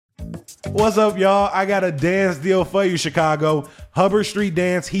What's up, y'all? I got a dance deal for you, Chicago. Hubbard Street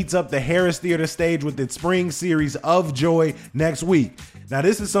Dance heats up the Harris Theater stage with its spring series of Joy next week. Now,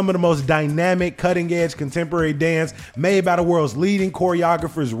 this is some of the most dynamic, cutting-edge contemporary dance made by the world's leading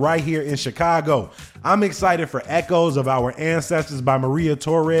choreographers right here in Chicago. I'm excited for echoes of our ancestors by Maria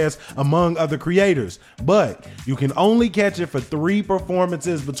Torres, among other creators. But you can only catch it for 3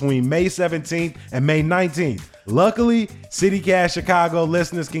 performances between May 17th and May 19th. Luckily, CityCast Chicago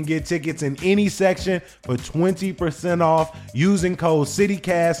listeners can get tickets in any section for 20% off using code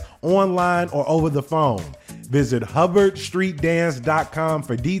CityCast online or over the phone. Visit hubbardstreetdance.com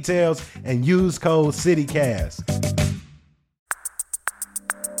for details and use code CityCast.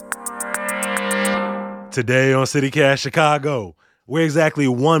 Today on CityCast Chicago, we're exactly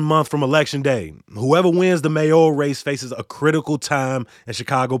 1 month from Election Day. Whoever wins the mayoral race faces a critical time in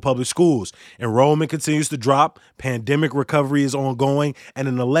Chicago public schools. Enrollment continues to drop, pandemic recovery is ongoing, and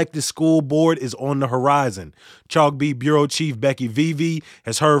an elected school board is on the horizon. Chalk Beat Bureau Chief Becky Vivi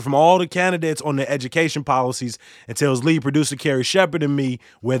has heard from all the candidates on their education policies and tells lead producer Carrie Shepard and me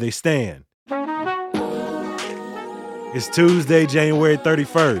where they stand. It's Tuesday, January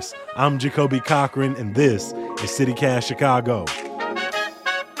 31st. I'm Jacoby Cochran, and this is CityCast Chicago.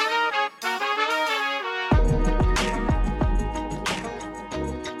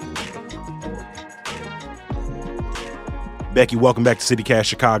 Becky, welcome back to CityCast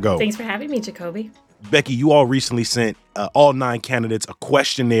Chicago. Thanks for having me, Jacoby. Becky, you all recently sent all 9 candidates a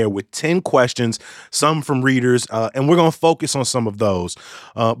questionnaire with 10 questions, some from readers, and we're going to focus on some of those.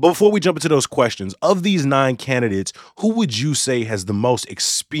 But before we jump into those questions, of these 9 candidates, who would you say has the most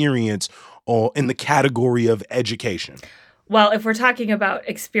experience in the category of education? Well, if we're talking about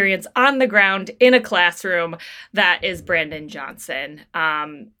experience on the ground in a classroom, that is Brandon Johnson,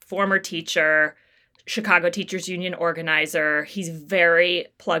 former teacher, Chicago Teachers Union organizer. He's very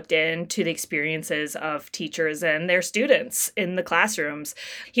plugged in to the experiences of teachers and their students in the classrooms.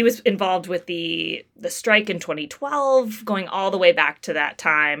 He was involved with the strike in 2012, going all the way back to that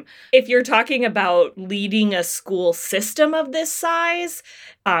time. If you're talking about leading a school system of this size,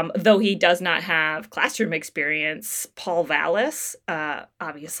 though he does not have classroom experience, Paul Vallas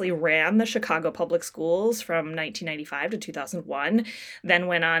obviously ran the Chicago Public Schools from 1995 to 2001, then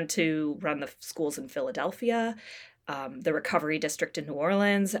went on to run the schools in Philadelphia, the Recovery District in New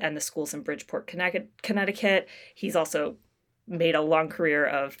Orleans, and the schools in Bridgeport, Connecticut. He's also made a long career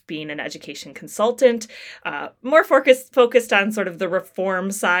of being an education consultant, more focused on sort of the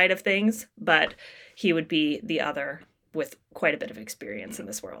reform side of things, but he would be the other with quite a bit of experience in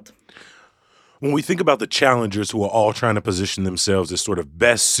this world. When we think about the challengers who are all trying to position themselves as sort of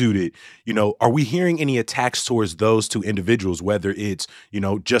best suited, are we hearing any attacks towards those 2 individuals, whether it's,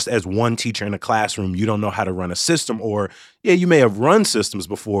 just as one teacher in a classroom, you don't know how to run a system, or, yeah, you may have run systems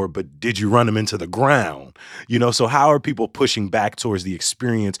before, but did you run them into the ground? So how are people pushing back towards the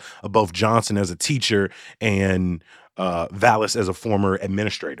experience of both Johnson as a teacher and Vallas as a former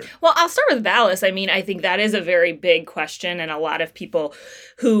administrator? Well, I'll start with Vallas. I think that is a very big question, and a lot of people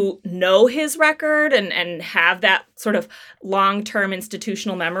who know his record and have that sort of long-term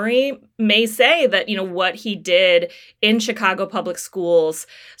institutional memory may say that, what he did in Chicago public schools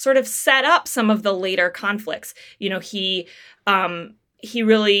sort of set up some of the later conflicts. He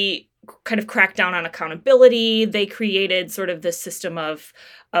really kind of cracked down on accountability. They created sort of this system of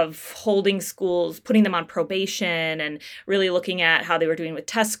holding schools, putting them on probation, and really looking at how they were doing with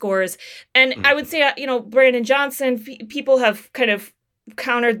test scores. And I would say, Brandon Johnson, people have kind of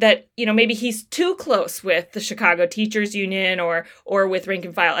countered that, maybe he's too close with the Chicago Teachers Union or with rank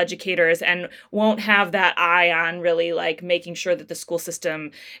and file educators and won't have that eye on really like making sure that the school system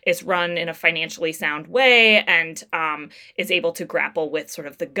is run in a financially sound way and is able to grapple with sort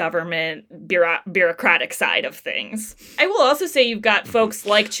of the government bureaucratic side of things. I will also say you've got folks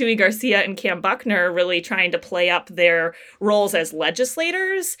like Chuy Garcia and Cam Buckner really trying to play up their roles as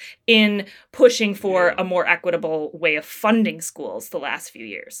legislators in pushing for a more equitable way of funding schools the last few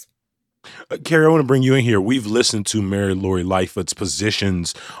years. Carrie, I want to bring you in here. We've listened to Mary Lori Lightfoot's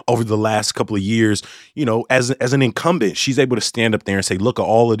positions over the last couple of years. As an incumbent, she's able to stand up there and say, look at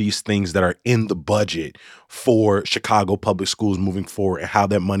all of these things that are in the budget for Chicago public schools moving forward and how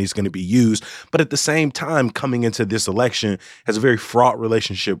that money is going to be used. But at the same time, coming into this election, has a very fraught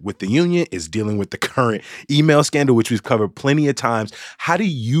relationship with the union, is dealing with the current email scandal, which we've covered plenty of times. How do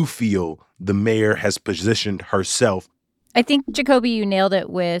you feel the mayor has positioned herself? I think, Jacoby, you nailed it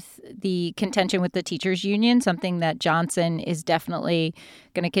with the contention with the teachers union, something that Johnson is definitely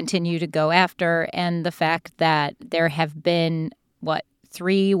going to continue to go after. And the fact that there have been,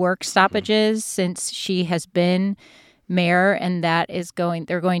 3 work stoppages since she has been mayor, and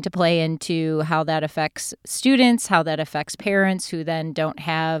they're going to play into how that affects students, how that affects parents who then don't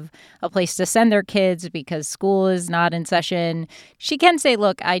have a place to send their kids because school is not in session. She can say,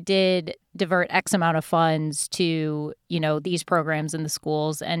 look, I did divert X amount of funds to, these programs in the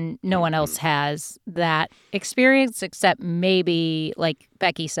schools, and no one else has that experience except maybe, like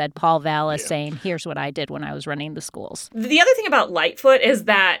Becky said, Paul Vallis saying, here's what I did when I was running the schools. The other thing about Lightfoot is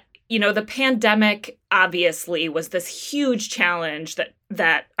that the pandemic obviously was this huge challenge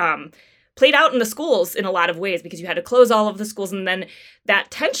that played out in the schools in a lot of ways because you had to close all of the schools. And then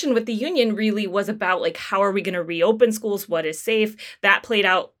that tension with the union really was about, like, how are we going to reopen schools? What is safe? That played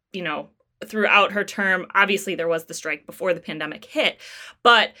out, throughout her term. Obviously, there was the strike before the pandemic hit.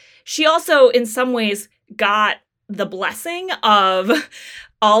 But she also, in some ways, got the blessing of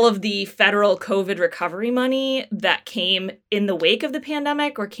all of the federal COVID recovery money that came in the wake of the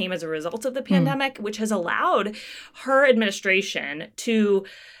pandemic or came as a result of the pandemic, which has allowed her administration to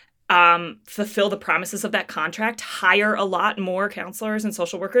fulfill the promises of that contract, hire a lot more counselors and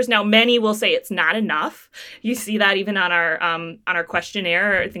social workers. Now, many will say it's not enough. You see that even on our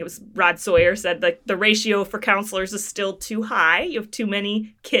questionnaire. I think it was Rod Sawyer said that the ratio for counselors is still too high. You have too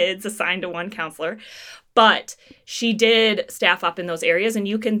many kids assigned to one counselor. But she did staff up in those areas, and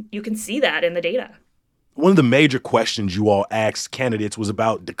you can see that in the data. One of the major questions you all asked candidates was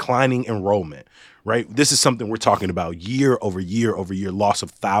about declining enrollment, right? This is something we're talking about year over year over year, loss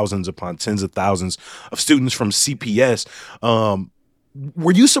of thousands upon tens of thousands of students from CPS.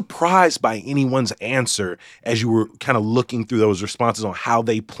 Were you surprised by anyone's answer as you were kind of looking through those responses on how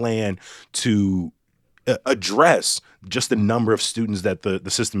they plan to address just the number of students that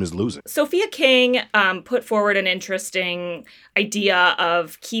the system is losing? Sophia King put forward an interesting idea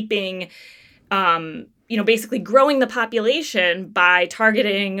of keeping, basically growing the population by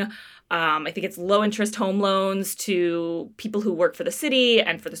targeting, I think it's low-interest home loans to people who work for the city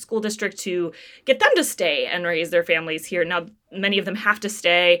and for the school district to get them to stay and raise their families here. Now, many of them have to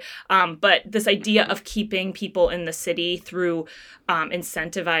stay, but this idea of keeping people in the city through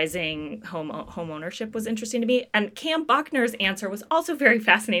incentivizing home ownership was interesting to me. And Cam Buckner's answer was also very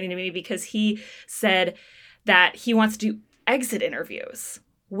fascinating to me because he said that he wants to do exit interviews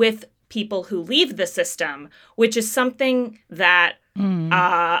with people who leave the system, which is something that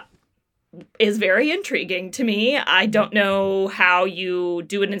is very intriguing to me. I don't know how you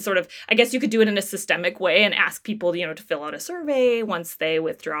do it in sort of, I guess you could do it in a systemic way and ask people, to fill out a survey once they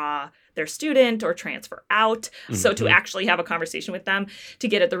withdraw their student or transfer out. Mm-hmm. So to actually have a conversation with them to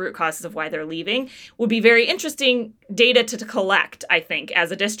get at the root causes of why they're leaving would be very interesting data to collect, I think,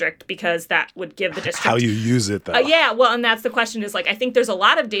 as a district, because that would give the district... How you use it, though. And that's the question is, I think there's a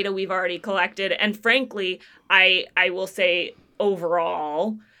lot of data we've already collected. And frankly, I will say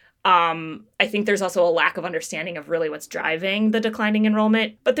overall... I think there's also a lack of understanding of really what's driving the declining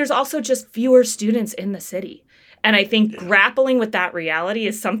enrollment, but there's also just fewer students in the city. And I think grappling with that reality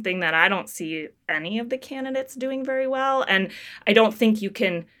is something that I don't see any of the candidates doing very well. And I don't think you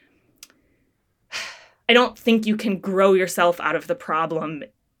can grow yourself out of the problem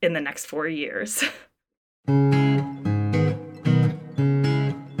in the next 4 years.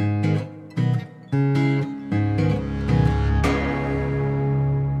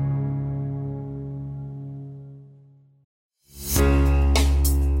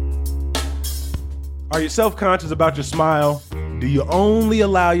 Are you self-conscious about your smile? Do you only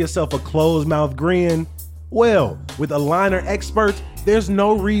allow yourself a closed-mouth grin? Well, with Aligner Experts, there's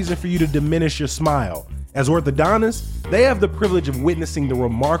no reason for you to diminish your smile. As orthodontists, they have the privilege of witnessing the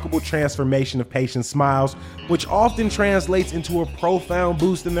remarkable transformation of patients' smiles, which often translates into a profound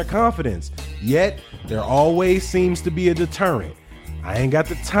boost in their confidence. Yet, there always seems to be a deterrent. I ain't got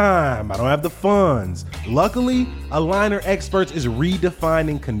the time, I don't have the funds. Luckily, Aligner Experts is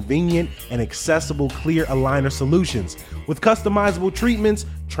redefining convenient and accessible clear aligner solutions. With customizable treatments,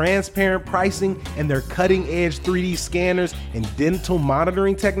 transparent pricing, and their cutting-edge 3D scanners and dental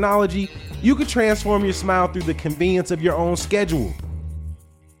monitoring technology, you can transform your smile through the convenience of your own schedule.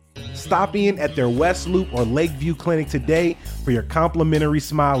 Stop in at their West Loop or Lakeview clinic today for your complimentary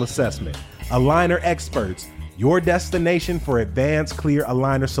smile assessment. Aligner Experts, your destination for advanced clear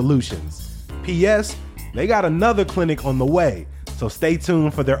aligner solutions. P.S. They got another clinic on the way, so stay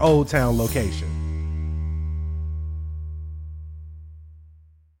tuned for their Old Town location.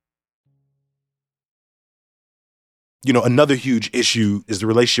 Another huge issue is the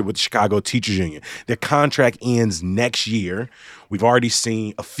relationship with the Chicago Teachers Union. Their contract ends next year. We've already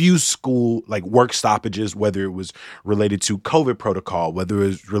seen a few school work stoppages, whether it was related to COVID protocol, whether it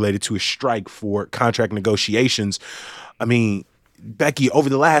was related to a strike for contract negotiations. I mean, Becky, over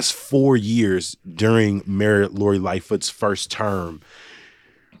the last 4 years during Mayor Lori Lightfoot's first term,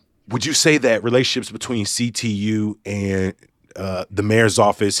 would you say that relationships between CTU and the mayor's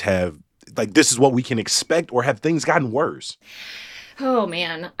office have, like, this is what we can expect, or have things gotten worse? Oh,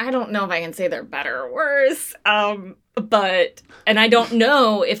 man, I don't know if I can say they're better or worse. And I don't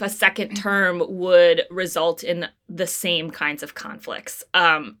know if a second term would result in the same kinds of conflicts.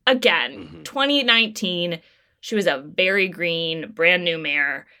 Again, 2019, she was a very green, brand new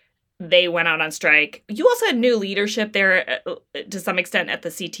mayor. They went out on strike. You also had new leadership there to some extent at the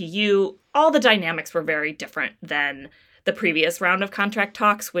CTU. All the dynamics were very different than the previous round of contract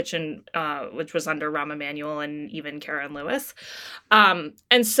talks, which was under Rahm Emanuel and even Karen Lewis. And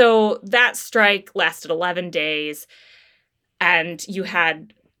so that strike lasted 11 days, and you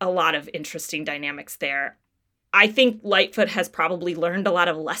had a lot of interesting dynamics there. I think Lightfoot has probably learned a lot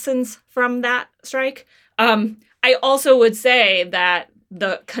of lessons from that strike. I also would say that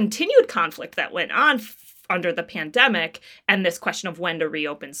the continued conflict that went on under the pandemic and this question of when to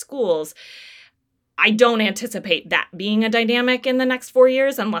reopen schools, I don't anticipate that being a dynamic in the next 4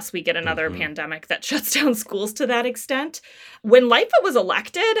 years unless we get another pandemic that shuts down schools to that extent. When Lightfoot was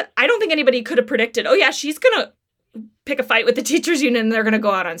elected, I don't think anybody could have predicted, oh yeah, she's going to pick a fight with the teachers union and they're going to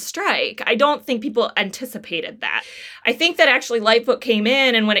go out on strike. I don't think people anticipated that. I think that actually Lightfoot came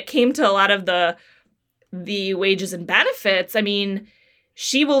in, and when it came to a lot of the wages and benefits, I mean,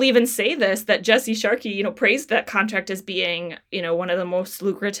 she will even say this, that Jesse Sharkey, praised that contract as being, one of the most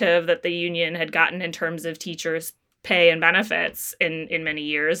lucrative that the union had gotten in terms of teachers' pay and benefits in many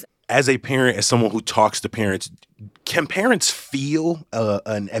years. As a parent, as someone who talks to parents, can parents feel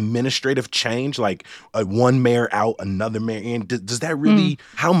an administrative change, like one mayor out, another mayor in? Does that really,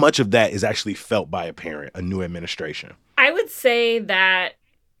 how much of that is actually felt by a parent, a new administration? I would say that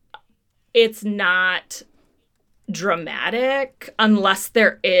it's not dramatic unless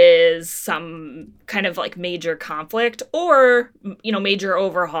there is some kind of like major conflict or, major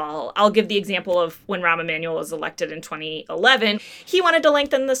overhaul. I'll give the example of when Rahm Emanuel was elected in 2011. He wanted to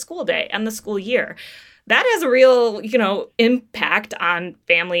lengthen the school day and the school year. That has a real, impact on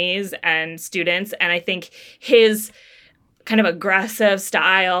families and students. And I think his kind of aggressive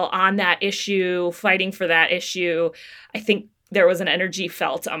style on that issue, fighting for that issue, I think there was an energy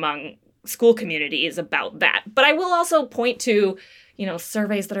felt among school communities about that. But I will also point to,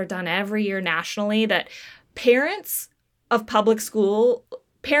 surveys that are done every year nationally that parents at public schools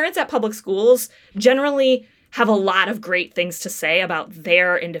generally have a lot of great things to say about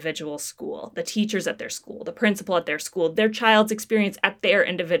their individual school, the teachers at their school, the principal at their school, their child's experience at their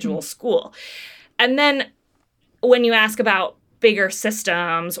individual school. And then when you ask about bigger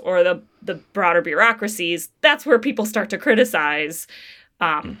systems or the broader bureaucracies, that's where people start to criticize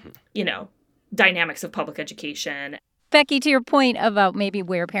dynamics of public education. Becky, to your point about maybe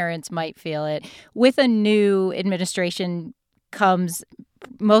where parents might feel it, with a new administration comes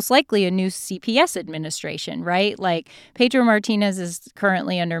most likely a new CPS administration, right? Like Pedro Martinez is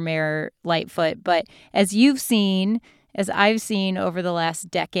currently under Mayor Lightfoot, but as I've seen over the last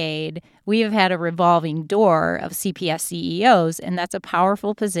decade, we have had a revolving door of CPS CEOs, and that's a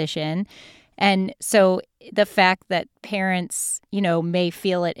powerful position. And so the fact that parents, may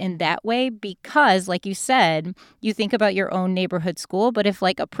feel it in that way because, like you said, you think about your own neighborhood school, but if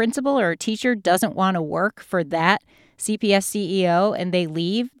like a principal or a teacher doesn't want to work for that CPS CEO and they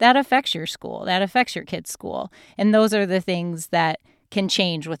leave, that affects your school, that affects your kid's school. And those are the things that can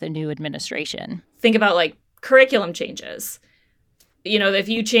change with a new administration. Think about like curriculum changes. If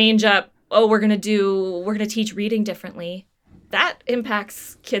you change up, we're going to teach reading differently. That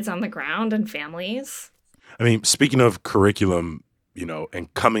impacts kids on the ground and families. I mean, speaking of curriculum,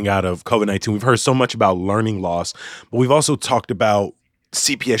 and coming out of COVID-19, we've heard so much about learning loss, but we've also talked about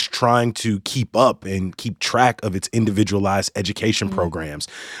CPS trying to keep up and keep track of its individualized education programs.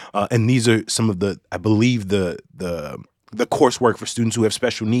 And these are some of the coursework for students who have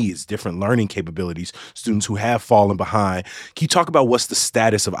special needs, different learning capabilities, students who have fallen behind. Can you talk about what's the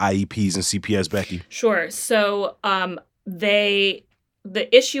status of IEPs and CPS, Becky? Sure. So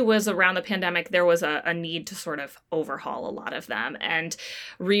the issue was around the pandemic, there was a need to sort of overhaul a lot of them and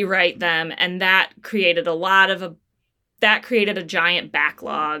rewrite them. And that created a giant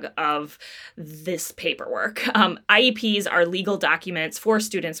backlog of this paperwork. IEPs are legal documents for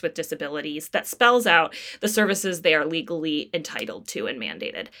students with disabilities that spells out the services they are legally entitled to and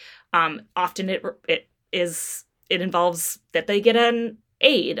mandated. Often it involves that they get an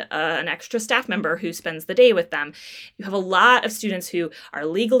aide, an extra staff member who spends the day with them. You have a lot of students who are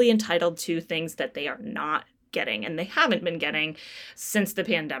legally entitled to things that they are not getting, and they haven't been getting since the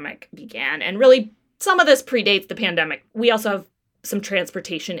pandemic began. And really, some of this predates the pandemic. We also have some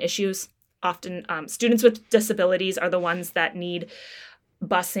transportation issues. Often students with disabilities are the ones that need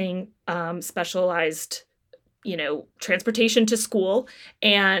busing, specialized, transportation to school.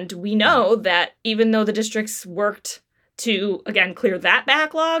 And we know that even though the districts worked to, again, clear that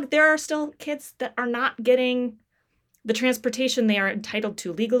backlog, there are still kids that are not getting the transportation they are entitled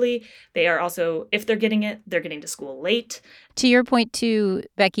to legally. They are also, if they're getting it, they're getting to school late. To your point too,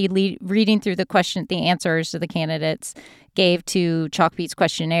 Becky, reading through the answers to the candidates gave to Chalkbeat's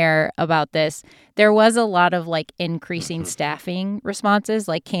questionnaire about this, there was a lot of increasing staffing responses,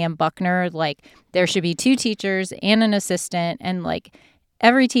 like Cam Buckner, there should be 2 teachers and an assistant, and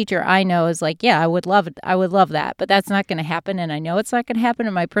every teacher I know is yeah, I would love that, but that's not going to happen, and I know it's not going to happen,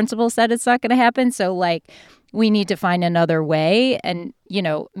 and my principal said it's not going to happen, so we need to find another way, and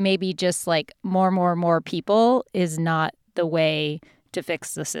maybe just more people is not the way to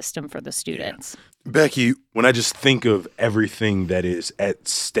fix the system for the students. Yeah. Becky, when I just think of everything that is at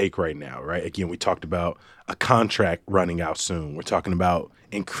stake right now, right? Again, we talked about a contract running out soon. We're talking about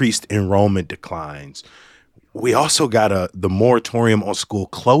increased enrollment declines. We also got the moratorium on school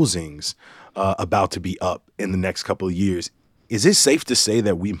closings about to be up in the next couple of years. Is it safe to say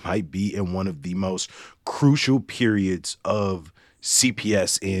that we might be in one of the most crucial periods of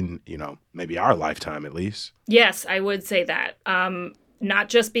CPS in, maybe our lifetime at least? Yes, I would say that. Not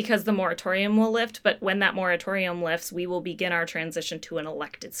just because the moratorium will lift, but when that moratorium lifts, we will begin our transition to an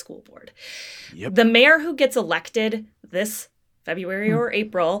elected school board. Yep. The mayor who gets elected this February or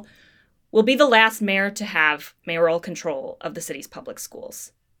April will be the last mayor to have mayoral control of the city's public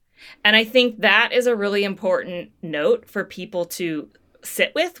schools. And I think that is a really important note for people to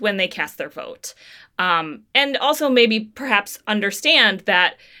sit with when they cast their vote. And also maybe perhaps understand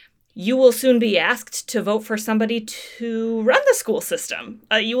that you will soon be asked to vote for somebody to run the school system.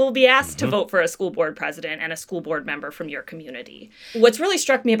 You will be asked to vote for a school board president and a school board member from your community. What's really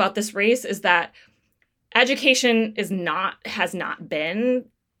struck me about this race is that education has not been,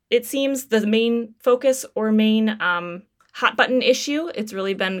 it seems, the main focus or main hot button issue. It's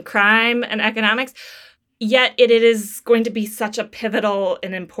really been crime and economics. Yet it is going to be such a pivotal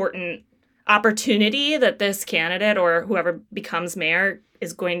and important opportunity that this candidate or whoever becomes mayor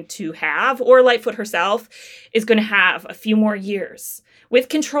is going to have, or Lightfoot herself is going to have a few more years with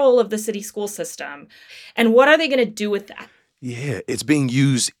control of the city school system. And what are they going to do with that? Yeah, it's being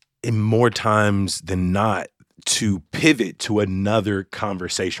used in more times than not to pivot to another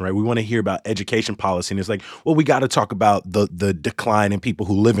conversation, right? We want to hear about education policy, and it's well, we got to talk about the decline in people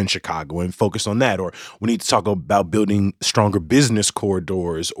who live in Chicago and focus on that, or we need to talk about building stronger business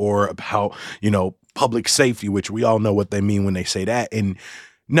corridors, or about, public safety, which we all know what they mean when they say that. And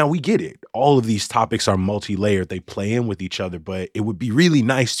now we get it. All of these topics are multi-layered. They play in with each other, but it would be really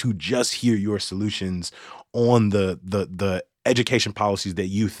nice to just hear your solutions on the education policies that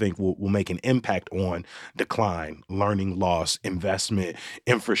you think will make an impact on decline, learning loss, investment,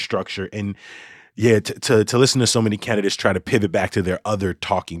 infrastructure. And yeah, to listen to so many candidates try to pivot back to their other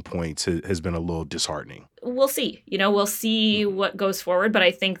talking points has been a little disheartening. We'll see. We'll see what goes forward, but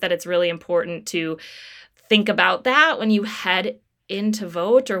I think that it's really important to think about that when you head in to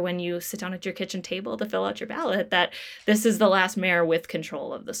vote or when you sit down at your kitchen table to fill out your ballot, that this is the last mayor with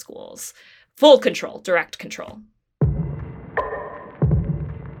control of the schools. Full control, direct control.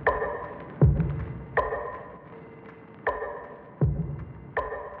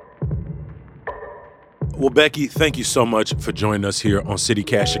 Well, Becky, thank you so much for joining us here on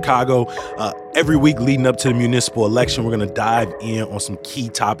CityCast Chicago. Every week leading up to the municipal election, we're going to dive in on some key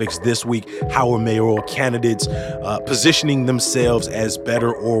topics this week. How are mayoral candidates positioning themselves as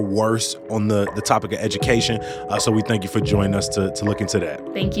better or worse on the topic of education? So we thank you for joining us to look into that.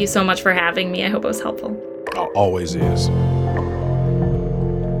 Thank you so much for having me. I hope it was helpful. Always is.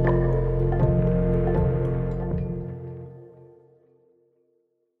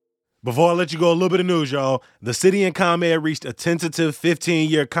 Before I let you go, a little bit of news, y'all. The city and ComEd reached a tentative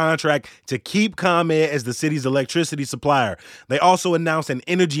 15-year contract to keep ComEd as the city's electricity supplier. They also announced an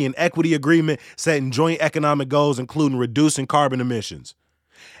energy and equity agreement setting joint economic goals, including reducing carbon emissions.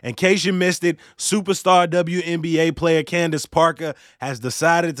 In case you missed it, superstar WNBA player Candace Parker has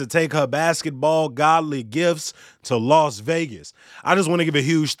decided to take her basketball godly gifts to Las Vegas. I just want to give a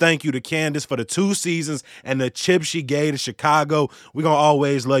huge thank you to Candace for the 2 seasons and the chip she gave to Chicago. We're going to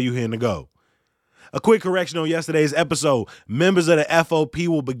always love you here in the Go. A quick correction on yesterday's episode. Members of the FOP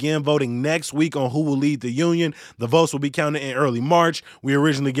will begin voting next week on who will lead the union. The votes will be counted in early March. We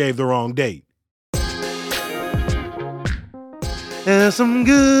originally gave the wrong date. And some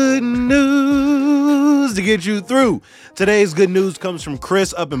good news to get you through. Today's good news comes from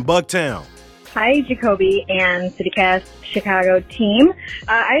Chris up in Bucktown. Hi, Jacoby and CityCast Chicago team.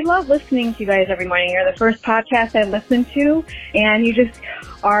 I love listening to you guys every morning. You're the first podcast I listen to, and you just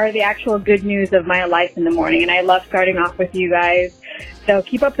are the actual good news of my life in the morning. And I love starting off with you guys. So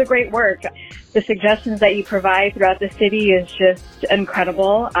keep up the great work. The suggestions that you provide throughout the city is just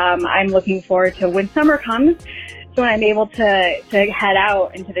incredible. I'm looking forward to when summer comes, so when I'm able to head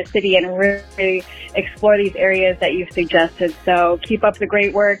out into the city and really explore these areas that you've suggested. So keep up the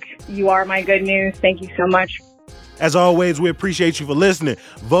great work. You are my good news. Thank you so much. As always, we appreciate you for listening.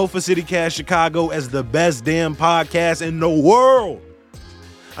 Vote for CityCast Chicago as the best damn podcast in the world.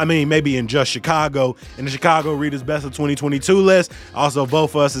 I mean, maybe in just Chicago, in the Chicago Reader's Best of 2022 list. Also, vote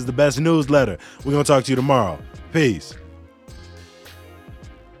for us as the best newsletter. We're going to talk to you tomorrow. Peace.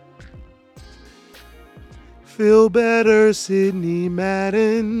 Feel better, Sidney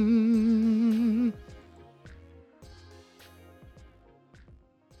Madden.